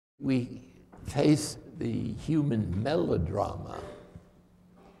We face the human melodrama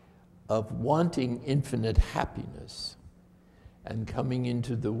of wanting infinite happiness and coming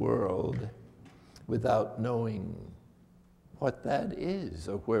into the world without knowing what that is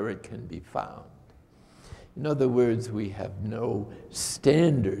or where it can be found. In other words, we have no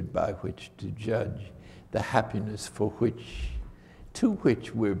standard by which to judge the happiness to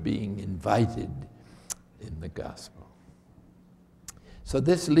which we're being invited in the gospel. So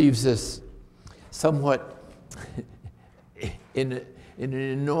this leaves us somewhat in an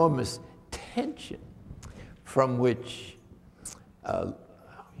enormous tension from which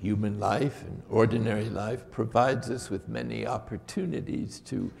human life and ordinary life provides us with many opportunities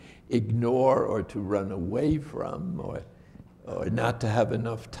to ignore or to run away from or not to have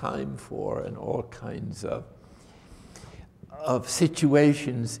enough time for, and all kinds of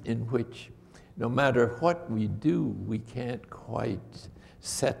situations in which no matter what we do, we can't quite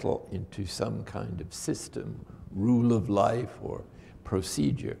settle into some kind of system, rule of life, or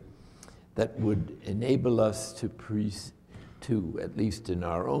procedure that would enable us to, at least in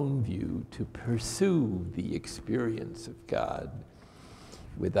our own view, to pursue the experience of God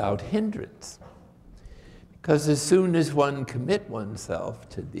without hindrance. Because as soon as one commits oneself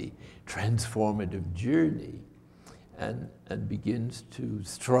to the transformative journey and begins to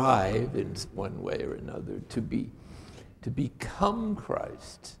strive in one way or another to become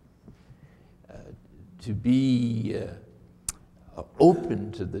Christ, to be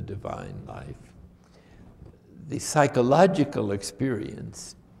open to the divine life, the psychological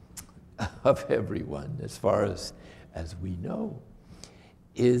experience of everyone, as far as we know,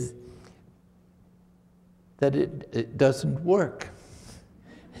 is that it doesn't work.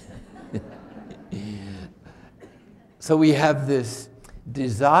 So we have this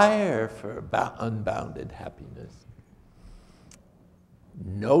desire for unbounded happiness,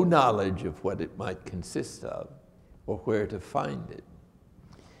 no knowledge of what it might consist of or where to find it,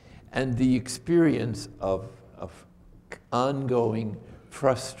 and the experience of ongoing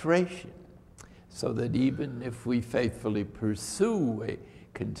frustration, so that even if we faithfully pursue a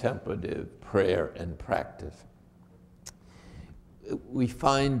contemplative prayer and practice, we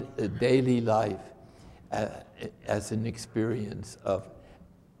find a daily life as an experience of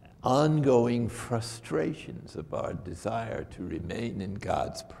ongoing frustrations of our desire to remain in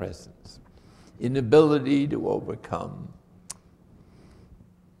God's presence, inability to overcome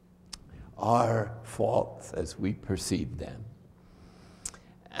our faults as we perceive them,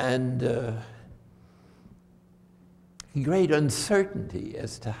 and great uncertainty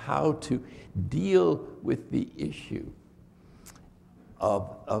as to how to deal with the issue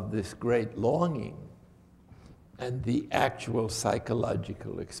of this great longing and the actual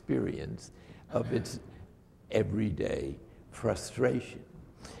psychological experience of its everyday frustration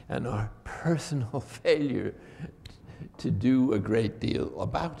and our personal failure to do a great deal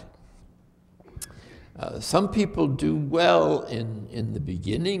about it. Some people do well in the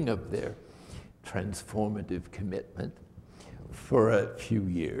beginning of their transformative commitment for a few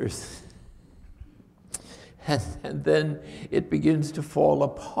years, and then it begins to fall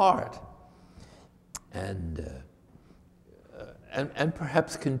apart and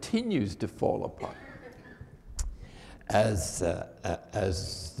perhaps continues to fall apart as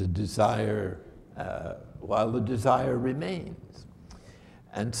the desire, while the desire remains.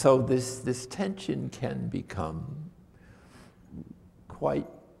 And so this tension can become quite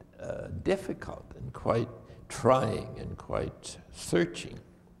difficult and quite trying and quite searching.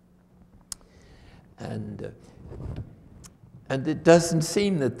 And it doesn't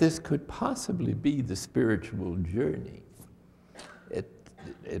seem that this could possibly be the spiritual journey.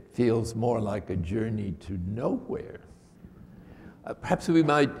 It feels more like a journey to nowhere. Perhaps we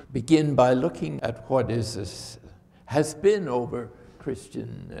might begin by looking at what has been over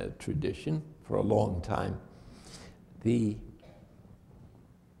Christian tradition for a long time, the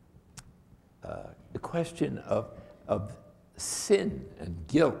question of sin and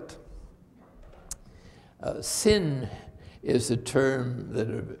guilt. Sin is a term that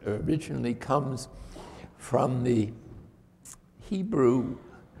originally comes from the Hebrew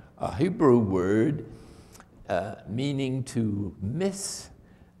word meaning to miss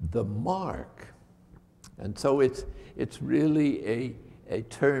the mark. And so it's really a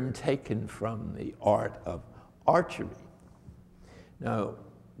term taken from the art of archery. Now,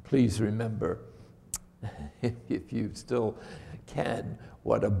 please remember, if you still can,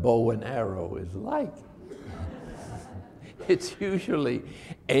 what a bow and arrow is like. It's usually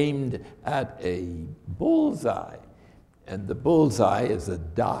aimed at a bullseye, and the bullseye is a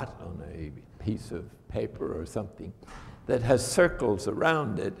dot on a piece of paper or something, that has circles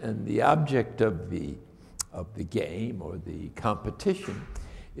around it, and the object of the game or the competition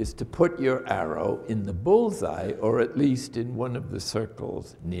is to put your arrow in the bullseye, or at least in one of the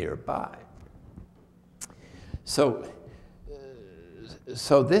circles nearby. So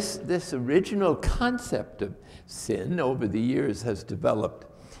this original concept of sin over the years has developed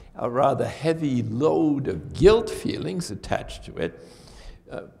a rather heavy load of guilt feelings attached to it,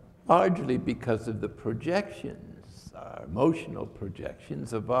 largely because of the projections, our emotional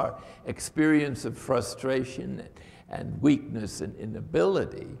projections of our experience of frustration and weakness and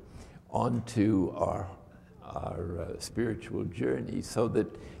inability onto our spiritual journey, so that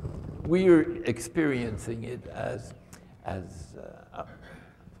we are experiencing it as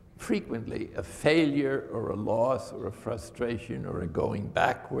frequently a failure or a loss or a frustration or a going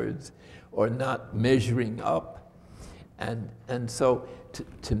backwards or not measuring up. And so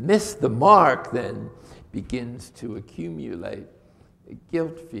to miss the mark then begins to accumulate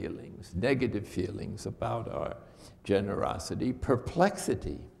guilt feelings, negative feelings about our generosity,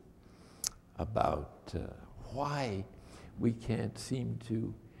 perplexity about why we can't seem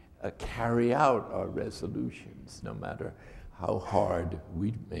to carry out our resolutions, no matter how hard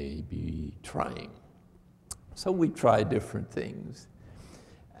we may be trying. So we try different things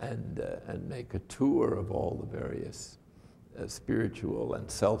and make a tour of all the various spiritual and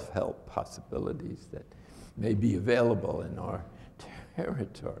self-help possibilities that may be available in our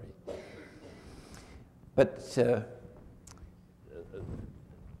territory. But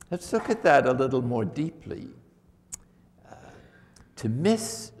let's look at that a little more deeply. To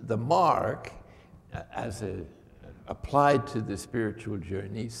miss the mark as applied to the spiritual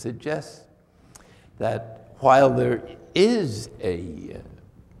journey suggests that while there is a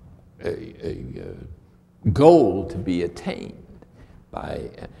goal to be attained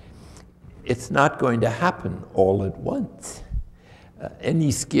by, it's not going to happen all at once. Any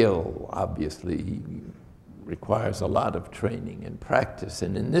skill obviously requires a lot of training and practice,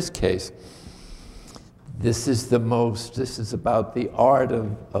 and in this case, this is about the art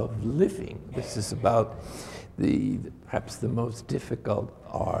of living. This is about perhaps the most difficult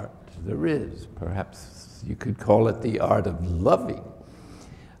art there is. Perhaps you could call it the art of loving.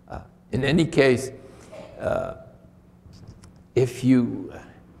 In any case, if you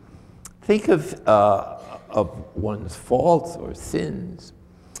think of one's faults or sins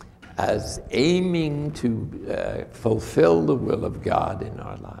as aiming to fulfill the will of God in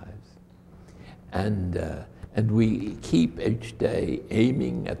our lives, and we keep each day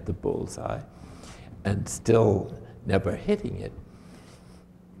aiming at the bullseye and still never hitting it,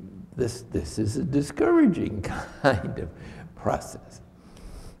 this is a discouraging kind of process.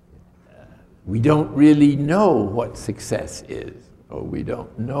 We don't really know what success is, or we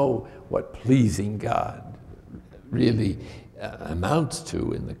don't know what pleasing God really amounts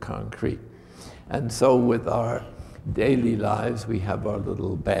to in the concrete. And so with our daily lives, we have our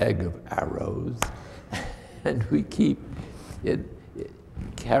little bag of arrows, and we keep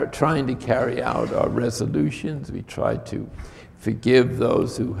trying to carry out our resolutions. We try to forgive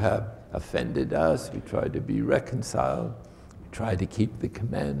those who have offended us. We try to be reconciled. We try to keep the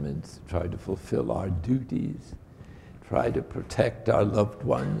commandments, try to fulfill our duties, try to protect our loved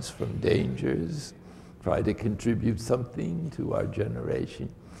ones from dangers, try to contribute something to our generation.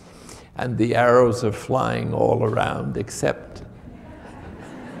 And the arrows are flying all around except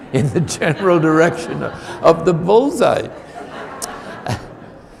in the general direction of the bullseye.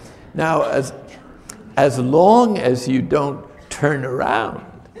 Now, as long as you don't turn around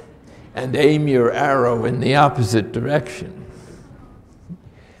and aim your arrow in the opposite direction,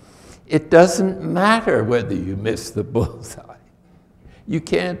 it doesn't matter whether you miss the bullseye. You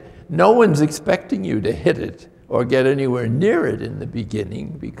can't, no one's expecting you to hit it or get anywhere near it in the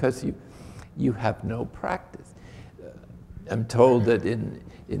beginning because you have no practice. I'm told that in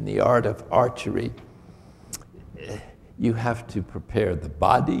the art of archery, you have to prepare the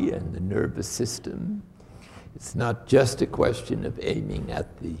body and the nervous system. It's not just a question of aiming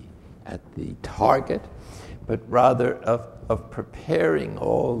at the target, but rather of preparing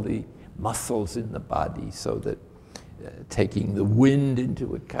all the muscles in the body so that taking the wind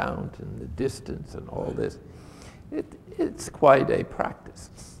into account and the distance and all this, it's quite a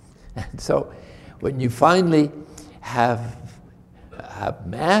practice. And so when you finally have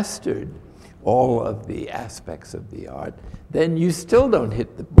mastered all of the aspects of the art, then you still don't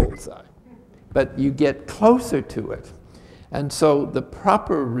hit the bullseye, but you get closer to it. And so the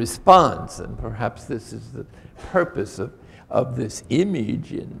proper response, and perhaps this is the purpose of this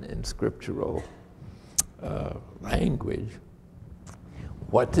image in scriptural language,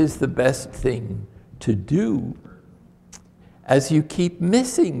 what is the best thing to do as you keep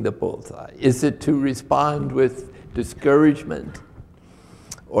missing the bullseye? Is it to respond with discouragement,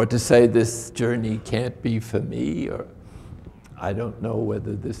 or to say this journey can't be for me, or I don't know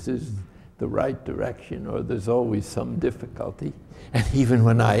whether this is the right direction, or there's always some difficulty, and even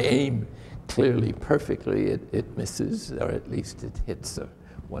when I aim clearly perfectly, it misses, or at least it hits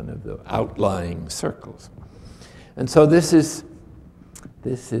one of the outlying circles. And so this is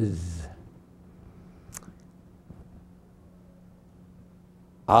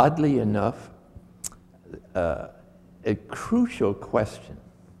oddly enough a crucial question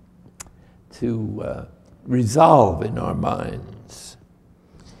to resolve in our minds.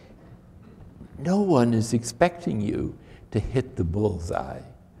 No one is expecting you to hit the bullseye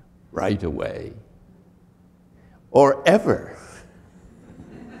right away, or ever.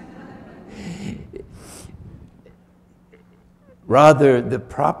 Rather, the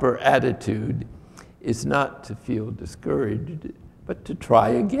proper attitude is not to feel discouraged, but to try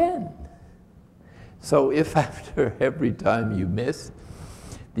again. So if after every time you miss,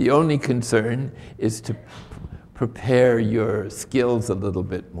 the only concern is to prepare your skills a little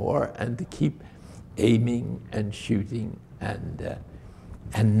bit more and to keep aiming and shooting and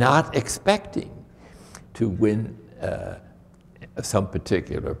not expecting to win some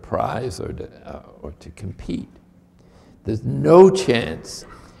particular prize or to compete. There's no chance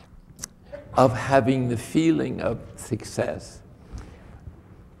of having the feeling of success,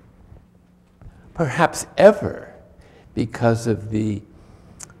 perhaps ever, because of the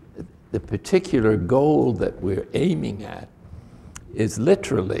particular goal that we're aiming at is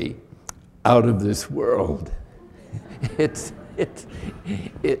literally out of this world. This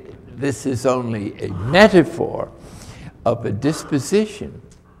is only a metaphor of a disposition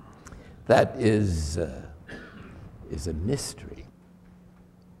that is a mystery.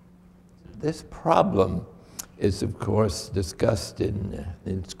 This problem is, of course, discussed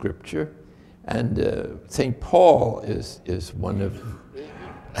in Scripture, and St. Paul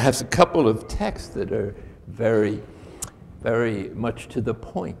has a couple of texts that are very, very much to the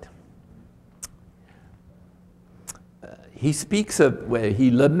point. He speaks of where he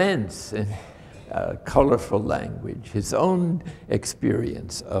laments in colorful language his own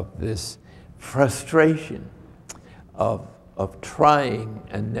experience of this frustration of trying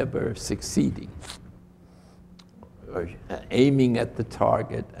and never succeeding, or aiming at the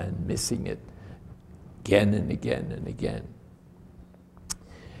target and missing it again and again and again.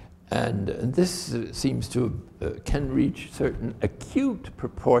 And this seems to can reach certain acute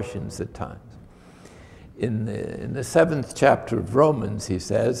proportions at times. In the 7th chapter of Romans, he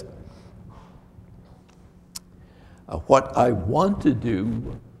says, what I want to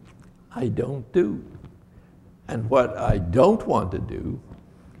do, I don't do. And what I don't want to do,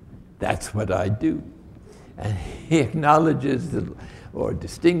 that's what I do. And he acknowledges or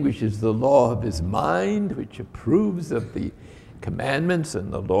distinguishes the law of his mind, which approves of the commandments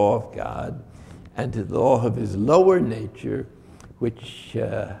and the law of God, and to the law of his lower nature, which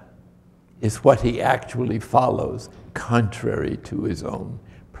is what he actually follows, contrary to his own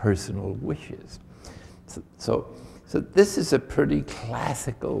personal wishes. So this is a pretty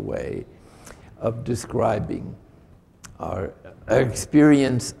classical way of describing our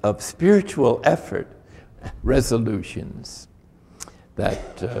experience of spiritual effort, resolutions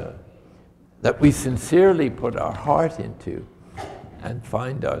that we sincerely put our heart into and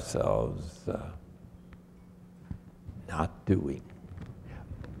find ourselves not doing,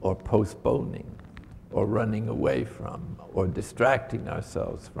 or postponing, or running away from, or distracting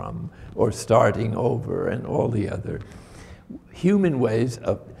ourselves from, or starting over, and all the other human ways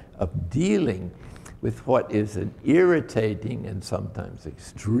of dealing with what is an irritating and sometimes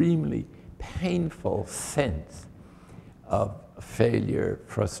extremely painful sense of failure,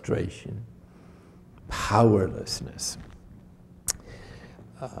 frustration, powerlessness.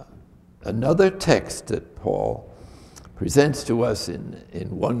 Another text that Paul presents to us in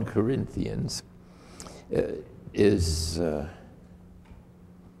 1 Corinthians is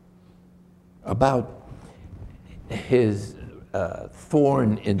about his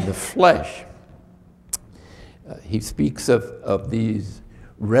thorn in the flesh. He speaks of these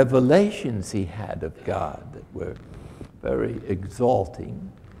revelations he had of God that were very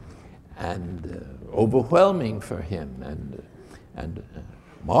exalting and overwhelming for him and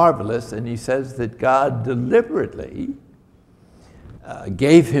marvelous. And he says that God deliberately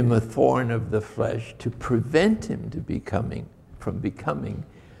gave him a thorn of the flesh to prevent him from becoming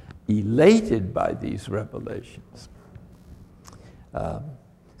elated by these revelations. So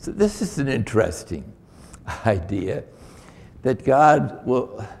this is an interesting idea, that God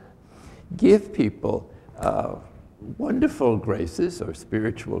will give people wonderful graces or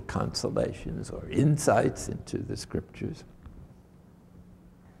spiritual consolations or insights into the scriptures,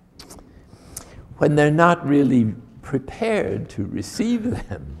 when they're not really prepared to receive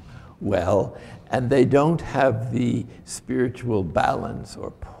them well, and they don't have the spiritual balance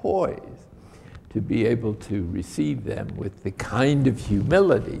or poise to be able to receive them with the kind of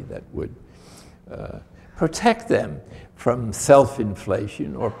humility that would protect them from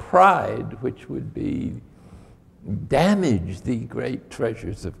self-inflation or pride, which would damage the great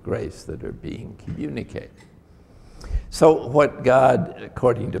treasures of grace that are being communicated. So what God,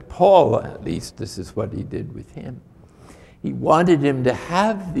 according to Paul at least, this is what he did with him. He wanted him to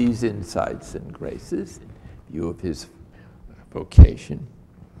have these insights and graces in view of his vocation.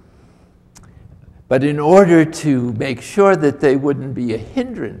 But in order to make sure that they wouldn't be a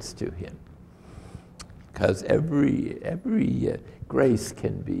hindrance to him, because every grace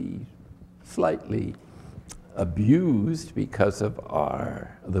can be slightly abused because of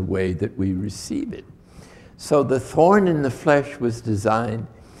the way that we receive it. So the thorn in the flesh was designed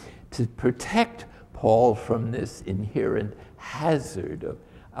to protect Paul from this inherent hazard of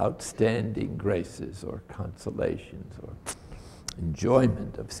outstanding graces or consolations or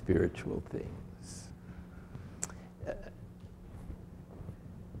enjoyment of spiritual things.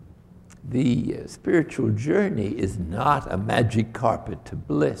 The spiritual journey is not a magic carpet to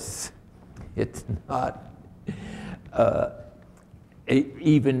bliss. It's not,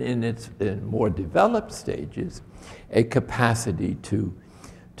 even in its more developed stages, a capacity to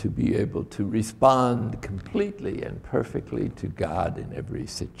be able to respond completely and perfectly to God in every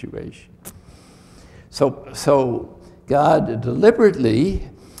situation. So God deliberately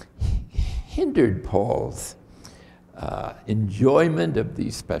hindered Paul's enjoyment of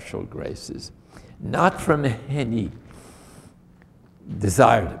these special graces, not from any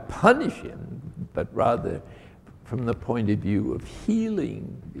desire to punish him, but rather from the point of view of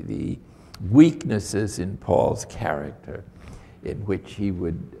healing the weaknesses in Paul's character, in which he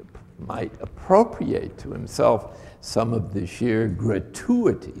might appropriate to himself some of the sheer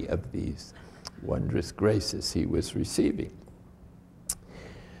gratuity of these wondrous graces he was receiving.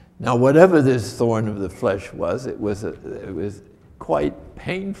 Now, whatever this thorn of the flesh was, it was quite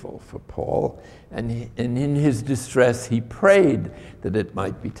painful for Paul, and in his distress he prayed that it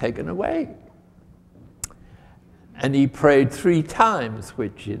might be taken away. And he prayed 3 times,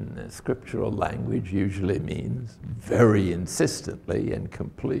 which in the scriptural language usually means very insistently and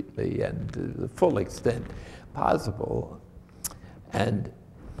completely and to the full extent possible. And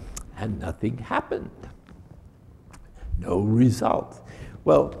nothing happened. No result.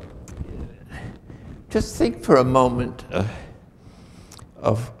 Well, just think for a moment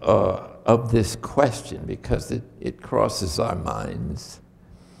of this question, because it crosses our minds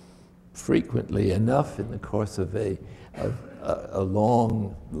frequently enough in the course of a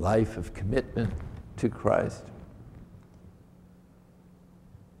long life of commitment to Christ.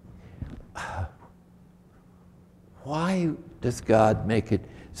 Why does God make it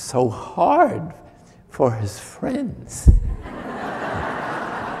so hard for his friends?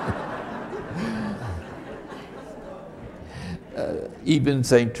 Even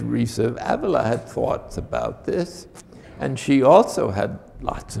St. Teresa of Avila had thoughts about this, and she also had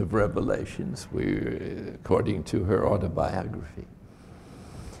lots of revelations, according to her autobiography.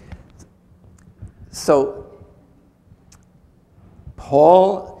 So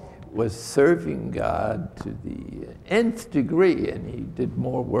Paul was serving God to the nth degree, and he did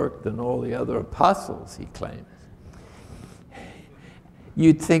more work than all the other apostles, he claims.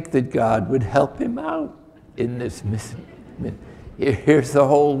 You'd think that God would help him out in this mission. Here's the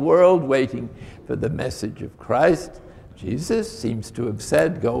whole world waiting for the message of Christ. Jesus seems to have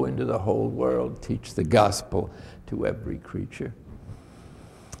said, go into the whole world, teach the gospel to every creature.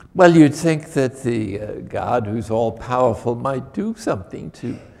 Well, you'd think that the God who's all-powerful might do something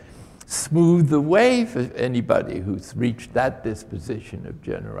to smooth the way for anybody who's reached that disposition of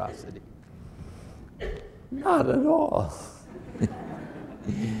generosity. Not at all.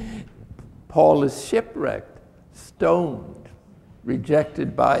 Paul is shipwrecked, stoned,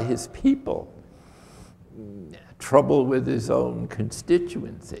 rejected by his people, trouble with his own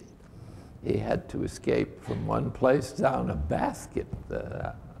constituency. He had to escape from one place down a basket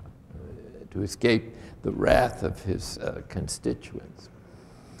to escape the wrath of his constituents.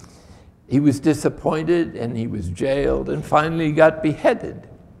 He was disappointed, and he was jailed, and finally got beheaded.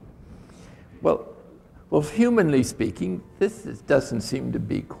 Well, humanly speaking, this doesn't seem to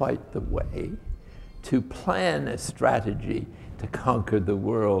be quite the way to plan a strategy to conquer the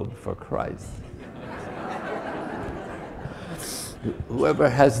world for Christ. whoever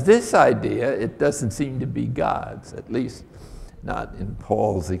has this idea, it doesn't seem to be God's, at least not in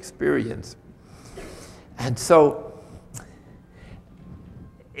Paul's experience. And so,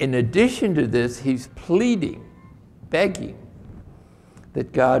 in addition to this, he's pleading, begging,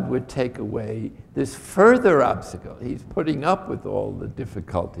 that God would take away this further obstacle. He's putting up with all the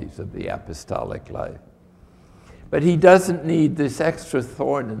difficulties of the apostolic life. But he doesn't need this extra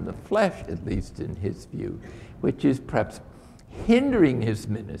thorn in the flesh, at least in his view, which is perhaps hindering his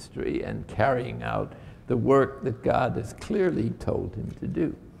ministry and carrying out the work that God has clearly told him to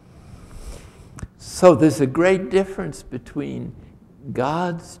do. So there's a great difference between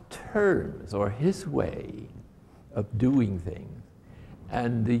God's terms, or his way of doing things,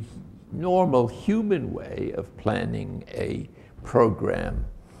 and the normal human way of planning a program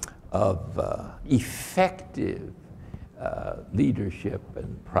of effective leadership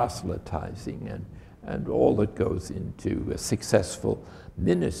and proselytizing and all that goes into a successful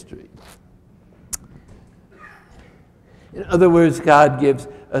ministry. In other words, God gives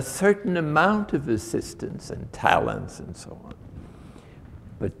a certain amount of assistance and talents and so on,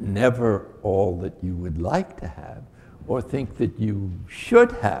 but never all that you would like to have, or think that you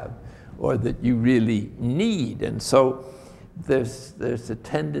should have, or that you really need. And so there's a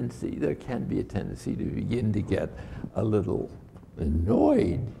tendency, there can be a tendency to begin to get a little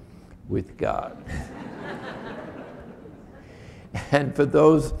annoyed with God. And for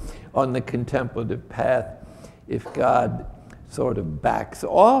those on the contemplative path, if God sort of backs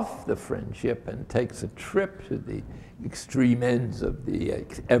off the friendship and takes a trip to the extreme ends of the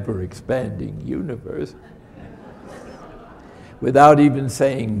ever-expanding universe, without even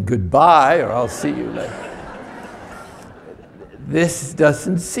saying goodbye or I'll see you later, this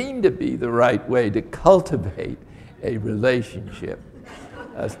doesn't seem to be the right way to cultivate a relationship,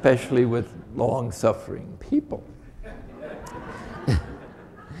 especially with long-suffering people.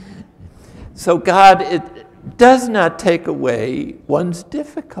 So God, it does not take away one's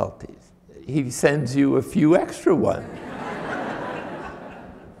difficulties. He sends you a few extra ones.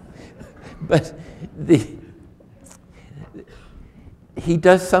 But he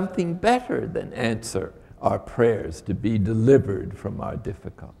does something better than answer our prayers to be delivered from our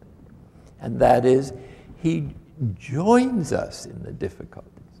difficulty. And that is, he joins us in the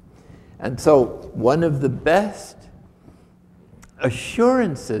difficulties. And so one of the best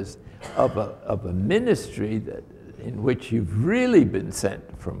assurances of a ministry in which you've really been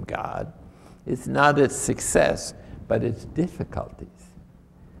sent from God is not its success, but its difficulties.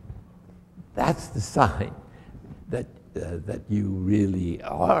 That's the sign that you really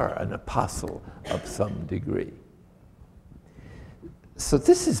are an apostle of some degree. So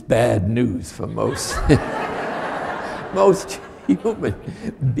this is bad news for most, most human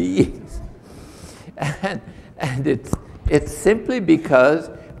beings. And it's simply because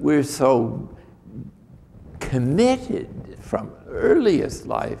we're so committed from earliest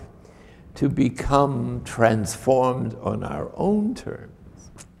life to become transformed on our own terms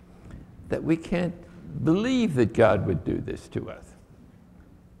that we can't believe that God would do this to us.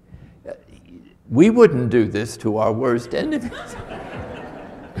 We wouldn't do this to our worst enemies.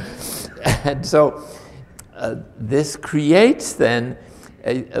 And so this creates then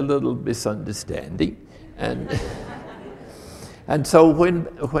a little misunderstanding. And so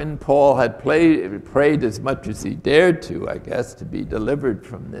when Paul had prayed as much as he dared to, I guess, to be delivered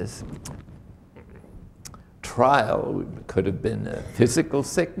from this trial, it could have been a physical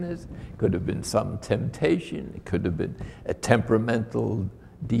sickness, could have been some temptation, it could have been a temperamental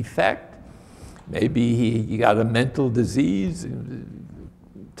defect, maybe he got a mental disease,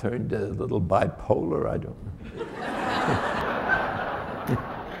 turned a little bipolar, I don't know.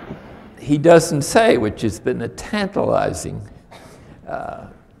 He doesn't say, which has been a tantalizing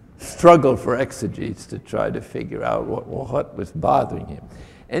struggle for exegetes to try to figure out what was bothering him.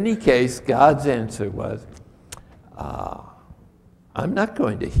 In any case, God's answer was, I'm not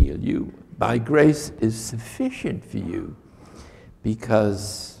going to heal you. My grace is sufficient for you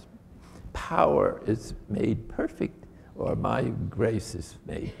because power is made perfect, or my grace is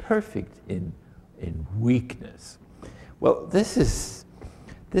made perfect in weakness. Well, this is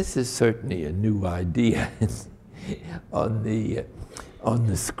certainly a new idea on the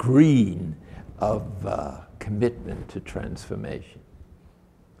screen of commitment to transformation.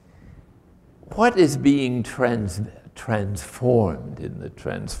 What is being transformed in the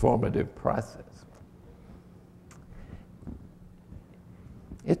transformative process?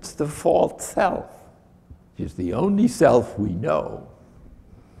 It's the false self, which is the only self we know,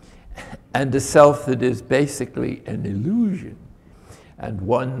 and a self that is basically an illusion. and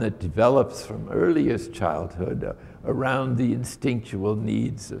one that develops from earliest childhood around the instinctual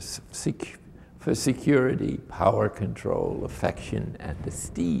needs for security, power control, affection, and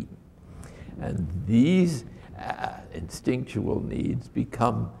esteem. And these instinctual needs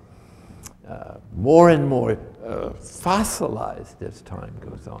become more and more fossilized as time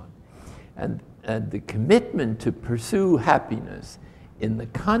goes on. And the commitment to pursue happiness in the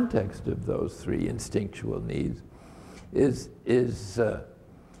context of those three instinctual needs is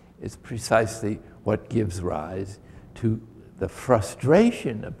precisely what gives rise to the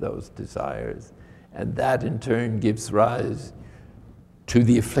frustration of those desires, and that in turn gives rise to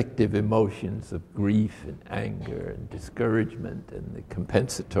the afflictive emotions of grief and anger and discouragement and the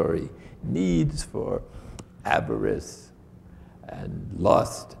compensatory needs for avarice and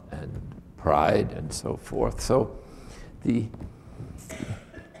lust and pride and so forth. So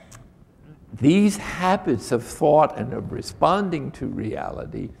these habits of thought and of responding to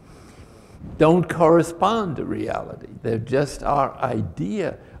reality don't correspond to reality. They're just our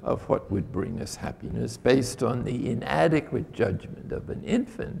idea of what would bring us happiness based on the inadequate judgment of an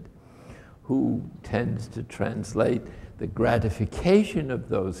infant who tends to translate the gratification of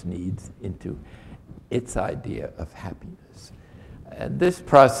those needs into its idea of happiness. And this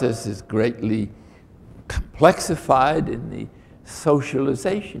process is greatly complexified in the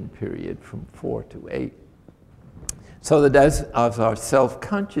socialization period from 4 to 8. So that as our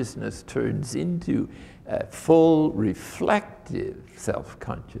self-consciousness turns into full reflective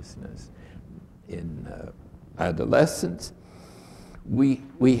self-consciousness in adolescence,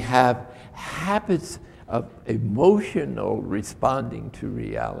 we have habits of emotional responding to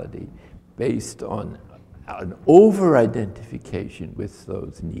reality based on an over-identification with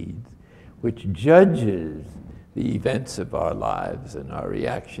those needs, which judges the events of our lives and our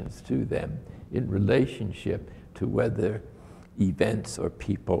reactions to them in relationship to whether events or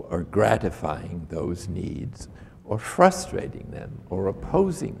people are gratifying those needs or frustrating them or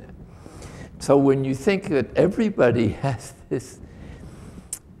opposing them. So when you think that everybody has this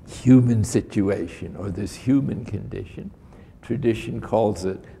human situation or this human condition, tradition calls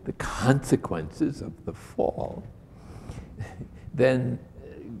it the consequences of the fall, then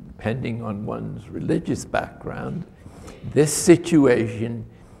depending on one's religious background, this situation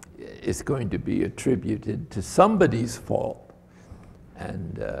is going to be attributed to somebody's fault.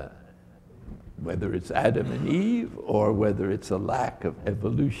 And whether it's Adam and Eve or whether it's a lack of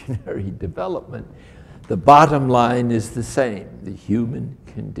evolutionary development, the bottom line is the same. The human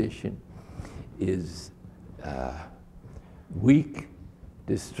condition is weak,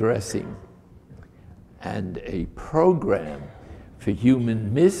 distressing, and a program for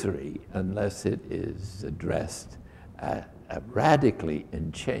human misery unless it is addressed radically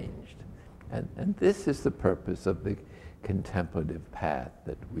and changed. And this is the purpose of the contemplative path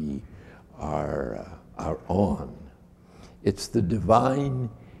that we are on. It's the divine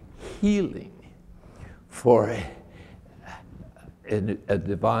healing for a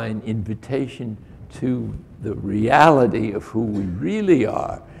divine invitation to the reality of who we really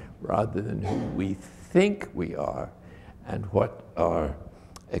are rather than who we think we are and what our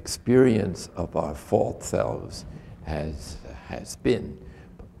experience of our false selves has been.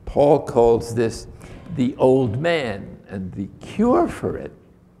 Paul calls this the old man, and the cure for it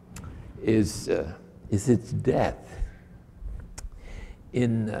is its death.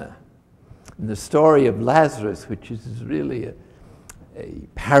 In the story of Lazarus, which is really a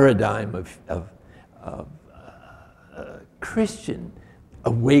paradigm of Christian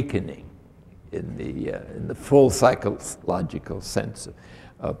awakening in the full psychological sense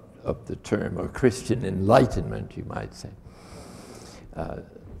of the term, or Christian enlightenment, you might say.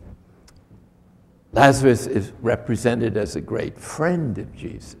 Lazarus is represented as a great friend of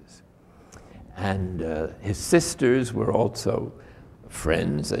Jesus, and his sisters were also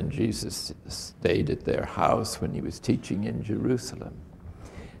friends, and Jesus stayed at their house when he was teaching in Jerusalem.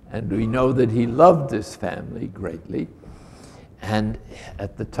 And we know that he loved this family greatly, and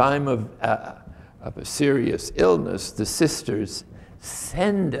at the time of a serious illness, the sisters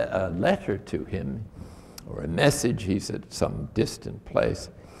send a letter to him, or a message, he's at some distant place,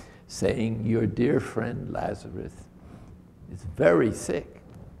 saying, your dear friend Lazarus is very sick.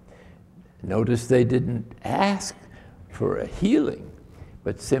 Notice they didn't ask for a healing,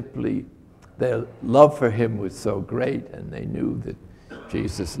 but simply their love for him was so great, and they knew that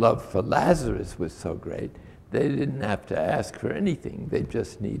Jesus' love for Lazarus was so great, they didn't have to ask for anything. They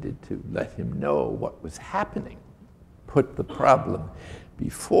just needed to let him know what was happening, put the problem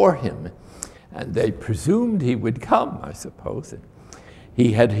before him, and they presumed he would come, I suppose.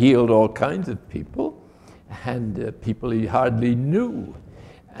 He had healed all kinds of people, and people he hardly knew.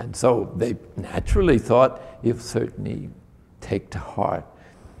 And so they naturally thought he'll certainly take to heart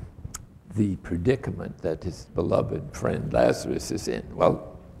the predicament that his beloved friend Lazarus is in.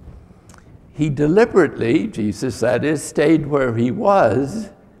 Well, he deliberately, Jesus that is, stayed where he was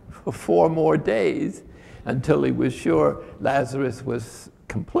for 4 more days until he was sure Lazarus was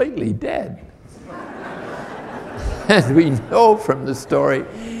completely dead. And we know from the story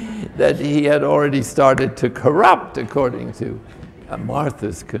that he had already started to corrupt, according to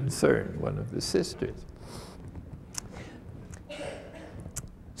Martha's concern, one of the sisters.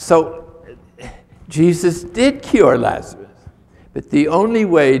 So Jesus did cure Lazarus, but the only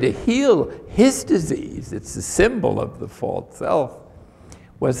way to heal his disease, it's a symbol of the false self,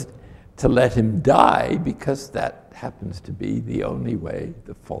 was to let him die, because that happens to be the only way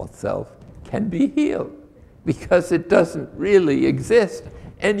the false self can be healed, because it doesn't really exist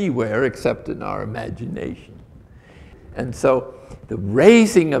anywhere except in our imagination. And so the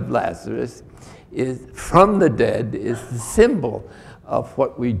raising of Lazarus from the dead is the symbol of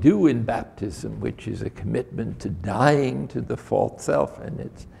what we do in baptism, which is a commitment to dying to the false self and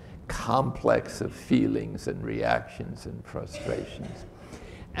its complex of feelings and reactions and frustrations,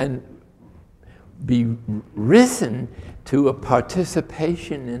 and be risen to a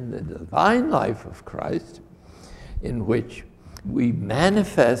participation in the divine life of Christ, in which we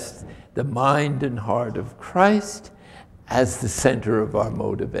manifest the mind and heart of Christ as the center of our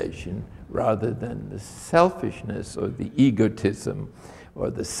motivation, rather than the selfishness or the egotism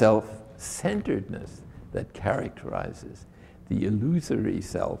or the self-centeredness that characterizes the illusory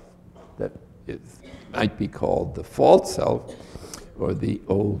self that might be called the false self or the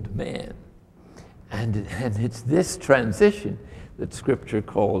old man. And it's this transition that Scripture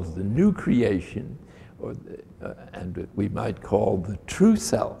calls the new creation, or and we might call the true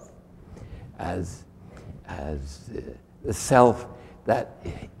self, as the self that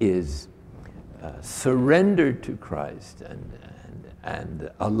is surrendered to Christ and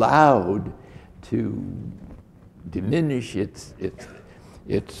allowed to diminish its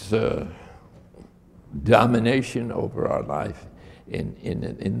domination over our life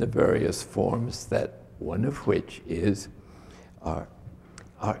in the various forms, that one of which is our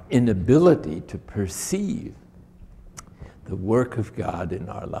inability to perceive the work of God in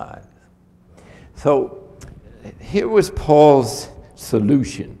our lives. So here was Paul's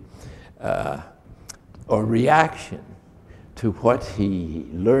solution or reaction to what he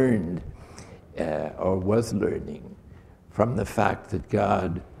learned or was learning from the fact that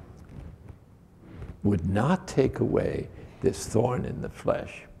God would not take away this thorn in the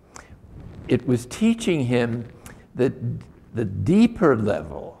flesh. It was teaching him that the deeper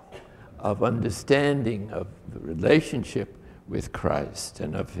level of understanding of the relationship with Christ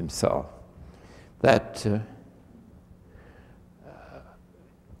and of himself, that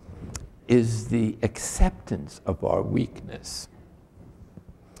is the acceptance of our weakness.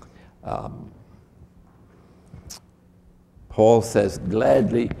 Paul says,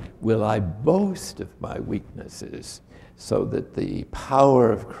 "Gladly will I boast of my weaknesses, so that the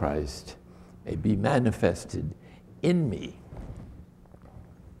power of Christ may be manifested in me."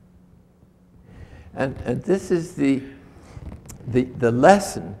 And this is the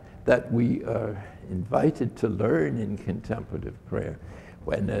lesson that we are invited to learn in contemplative prayer,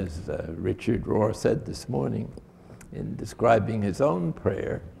 when, as Richard Rohr said this morning in describing his own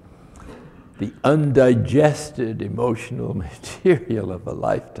prayer, the undigested emotional material of a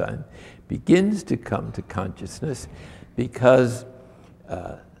lifetime begins to come to consciousness, because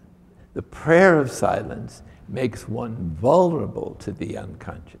the prayer of silence makes one vulnerable to the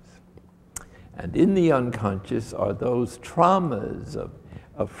unconscious. And in the unconscious are those traumas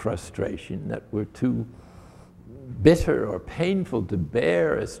of frustration that were too bitter or painful to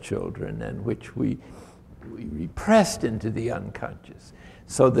bear as children, and which we repressed into the unconscious,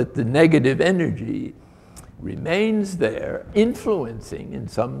 so that the negative energy remains there, influencing in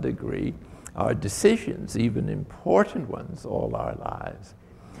some degree our decisions, even important ones, all our lives,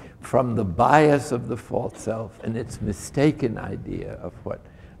 from the bias of the false self and its mistaken idea of what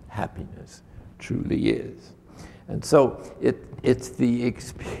happiness truly is. And so it's the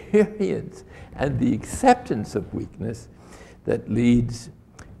experience and the acceptance of weakness that leads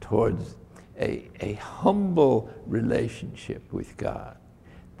towards a humble relationship with God,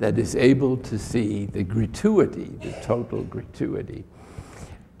 that is able to see the gratuity, the total gratuity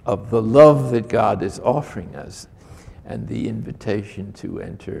of the love that God is offering us, and the invitation to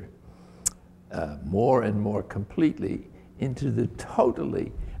enter more and more completely into the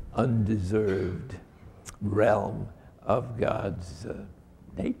totally undeserved realm of God's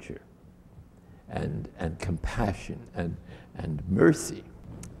nature. and compassion and mercy.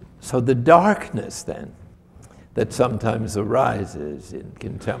 So the darkness then that sometimes arises in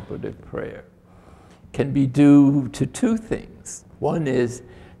contemplative prayer can be due to two things. One is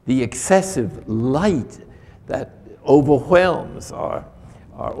the excessive light that overwhelms our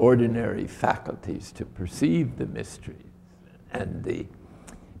ordinary faculties to perceive the mysteries, and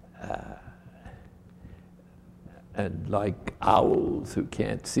like owls who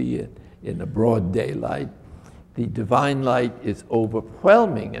can't see it in a broad daylight, the divine light is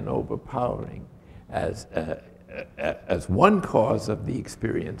overwhelming and overpowering as one cause of the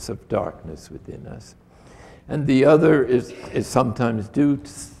experience of darkness within us. And the other is sometimes due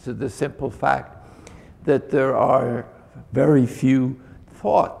to the simple fact that there are very few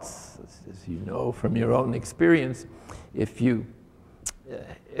thoughts. As you know from your own experience, if you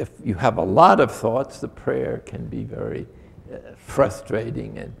have a lot of thoughts, the prayer can be very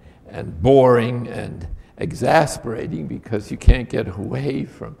frustrating and boring and exasperating, because you can't get away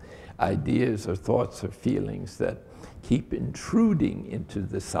from ideas or thoughts or feelings that keep intruding into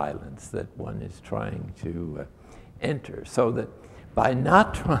the silence that one is trying to enter. So that by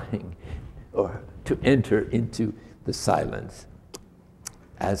not trying or to enter into the silence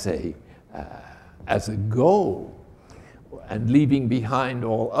as a goal, and leaving behind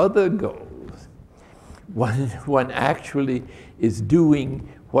all other goals, one actually is doing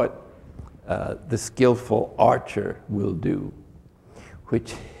what the skillful archer will do,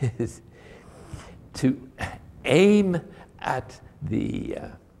 which is to aim at the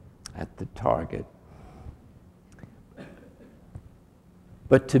target,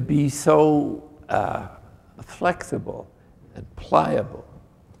 but to be so flexible and pliable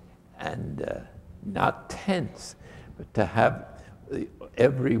and not tense, but to have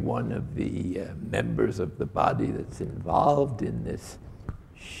every one of the members of the body that's involved in this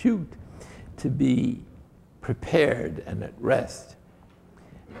shoot to be prepared and at rest.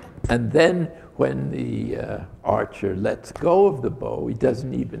 And then when the archer lets go of the bow, he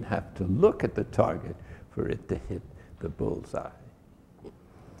doesn't even have to look at the target for it to hit the bullseye. In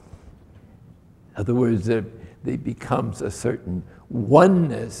other words, there becomes a certain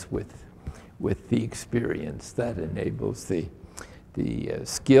oneness with the experience that enables the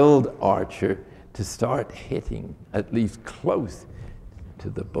skilled archer to start hitting at least close to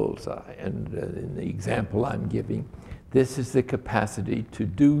the bullseye. And in the example I'm giving, this is the capacity to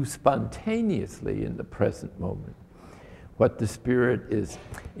do spontaneously in the present moment what the Spirit is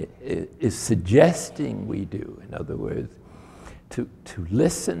suggesting we do. In other words, to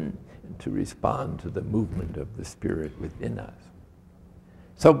listen and to respond to the movement of the Spirit within us.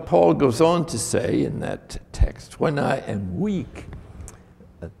 So Paul goes on to say in that text, when I am weak,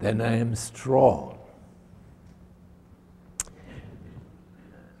 then I am strong.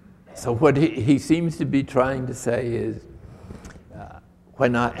 So what he seems to be trying to say is,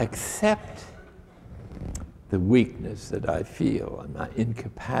 when I accept the weakness that I feel and my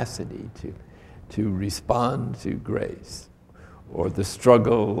incapacity to respond to grace, or the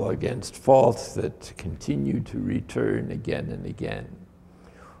struggle against faults that continue to return again and again,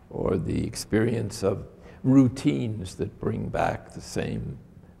 or the experience of routines that bring back the same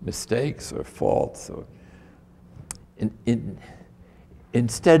mistakes or faults, or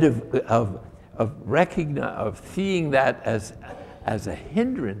instead of seeing that as a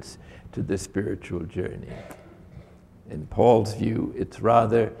hindrance to the spiritual journey. In Paul's view, it's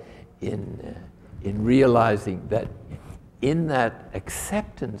rather in realizing that in that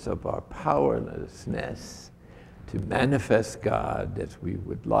acceptance of our powerlessness to manifest God as we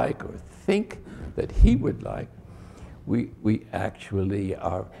would like or think that He would like, we actually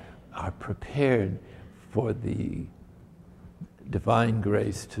are prepared for the divine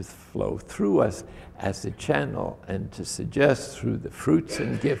grace to flow through us as a channel, and to suggest through the fruits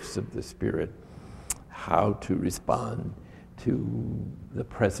and gifts of the Spirit how to respond to the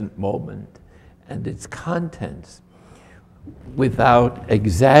present moment and its contents without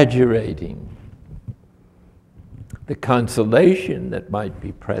exaggerating the consolation that might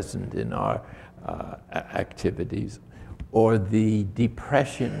be present in our activities, or the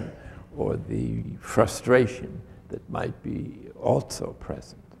depression or the frustration that might be also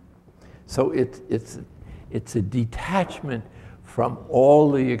present. So it's a detachment from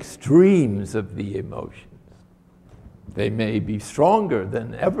all the extremes of the emotions. They may be stronger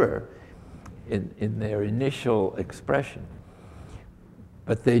than ever in their initial expression,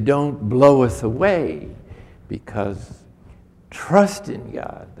 but they don't blow us away, because trust in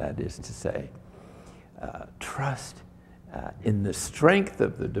God, that is to say, trust in the strength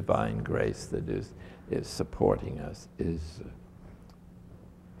of the divine grace that is supporting us, is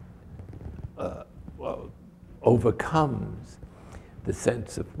overcomes the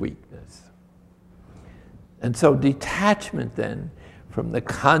sense of weakness. And so detachment then from the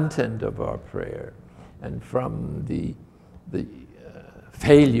content of our prayer and from the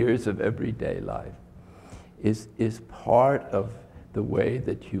failures of everyday life is part of the way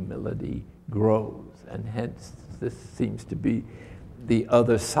that humility grows. And hence, this seems to be the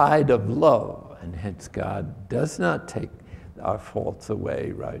other side of love. And hence, God does not take our faults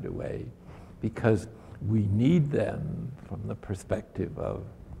away right away, because we need them from the perspective of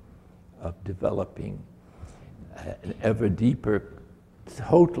developing an ever deeper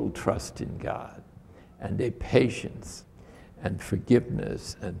total trust in God, and a patience and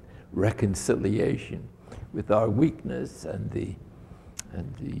forgiveness and reconciliation with our weakness and the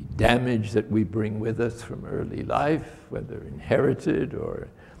damage that we bring with us from early life, whether inherited or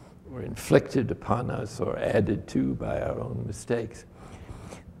inflicted upon us or added to by our own mistakes.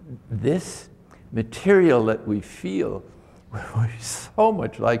 This material that we feel we so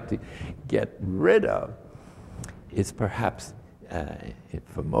much like to get rid of is perhaps,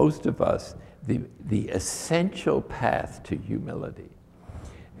 for most of us, the essential path to humility.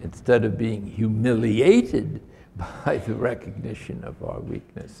 Instead of being humiliated by the recognition of our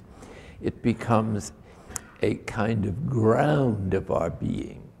weakness, it becomes a kind of ground of our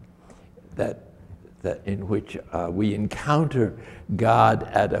being that in which we encounter God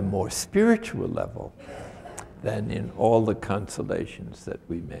at a more spiritual level than in all the consolations that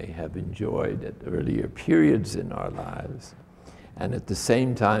we may have enjoyed at earlier periods in our lives, and at the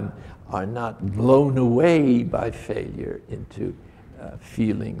same time are not blown away by failure into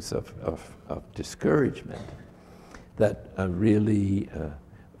feelings of discouragement that are really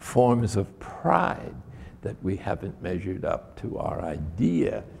forms of pride that we haven't measured up to our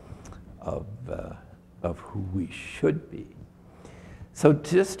idea of who we should be. So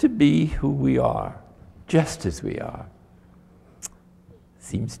just to be who we are, just as we are,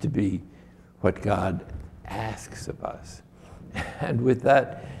 seems to be what God asks of us. And with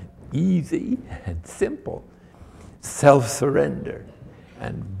that easy and simple self-surrender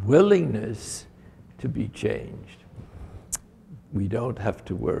and willingness to be changed, we don't have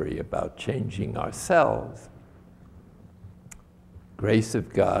to worry about changing ourselves. Grace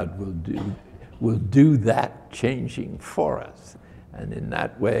of God will do that changing for us. And in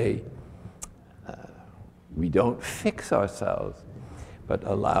that way, we don't fix ourselves, but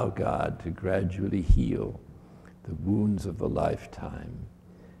allow God to gradually heal the wounds of a lifetime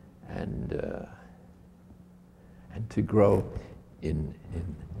and to grow in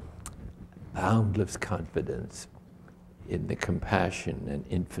boundless confidence in the compassion and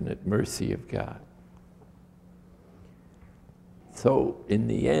infinite mercy of God. So in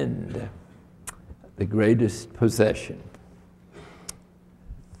the end, the greatest possession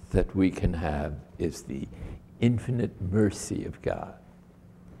that we can have is the infinite mercy of God.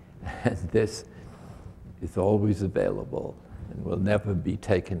 And this is always available and will never be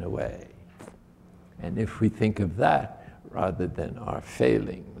taken away. And if we think of that rather than our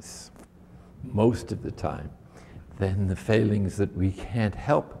failings most of the time, then the failings that we can't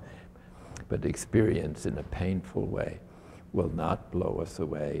help but experience in a painful way will not blow us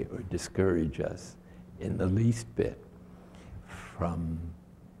away or discourage us in the least bit from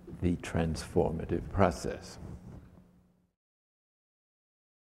the transformative process.